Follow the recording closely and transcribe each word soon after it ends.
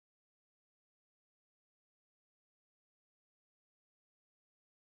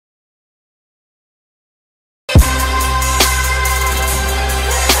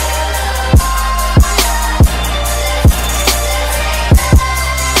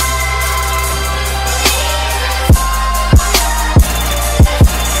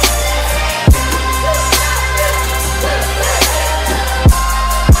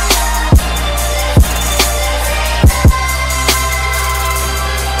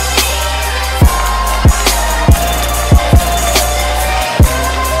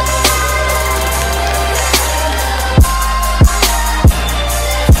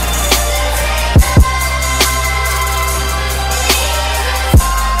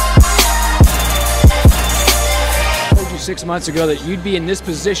6 months ago that you'd be in this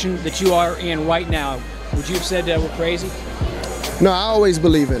position that you are in right now, would you have said we're crazy? No, I always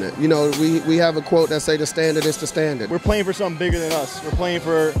believe in it. You know, we have a quote that say the standard is the standard. We're playing for something bigger than us. We're playing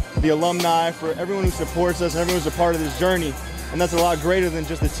for the alumni, for everyone who supports us, and everyone who's a part of this journey. And that's a lot greater than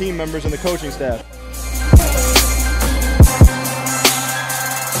just the team members and the coaching staff.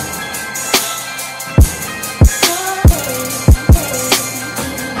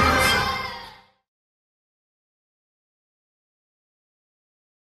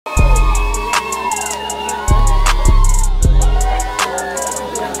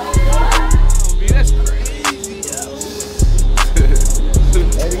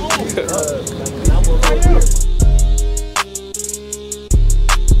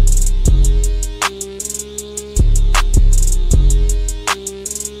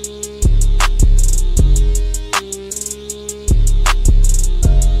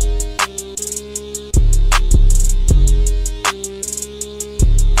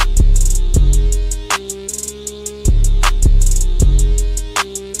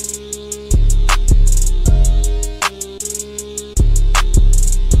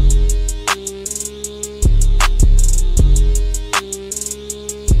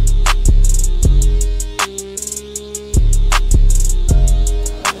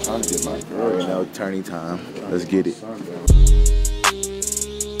 Get my girl, you know, turning time. Let's get it. Yeah,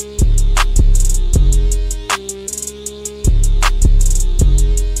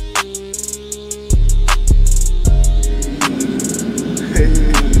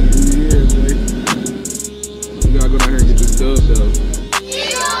 boy. We gotta go down here and get this dub, though.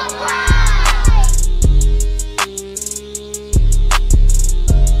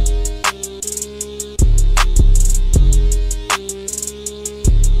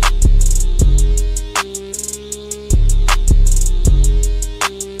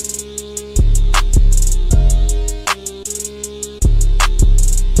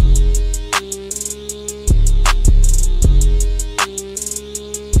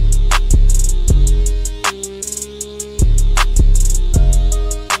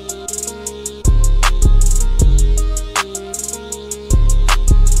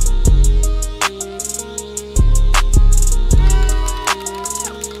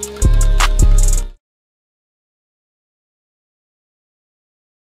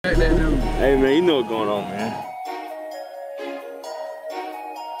 Hey man, you know what's going on, man.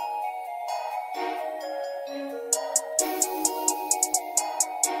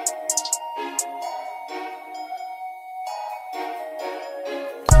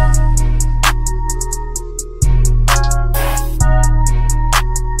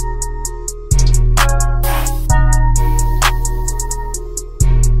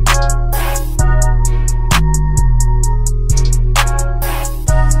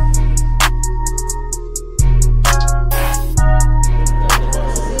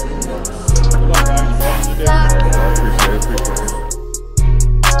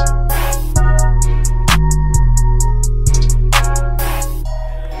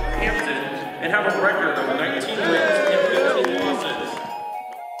 And have a record of 19 wins and 15 losses.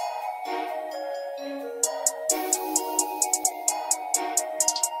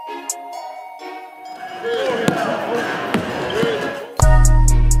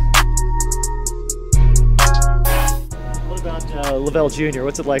 What about Lavelle Jr.?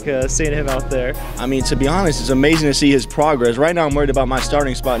 What's it like seeing him out there? I mean, to be honest, it's amazing to see his progress. Right now I'm worried about my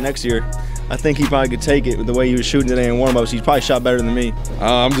starting spot next year. I think he probably could take it with the way he was shooting today in warm-ups. He's probably shot better than me.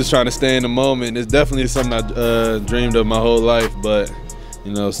 I'm just trying to stay in the moment. It's definitely something I dreamed of my whole life, but,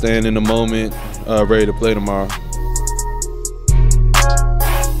 you know, staying in the moment, ready to play tomorrow.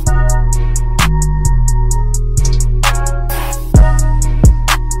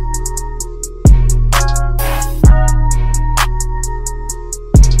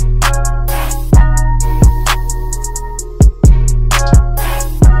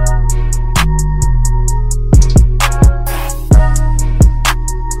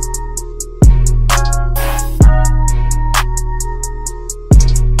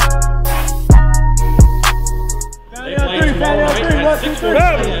 They played tomorrow night at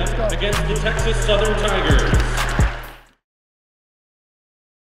 6:30 p.m. against the Texas Southern Tigers.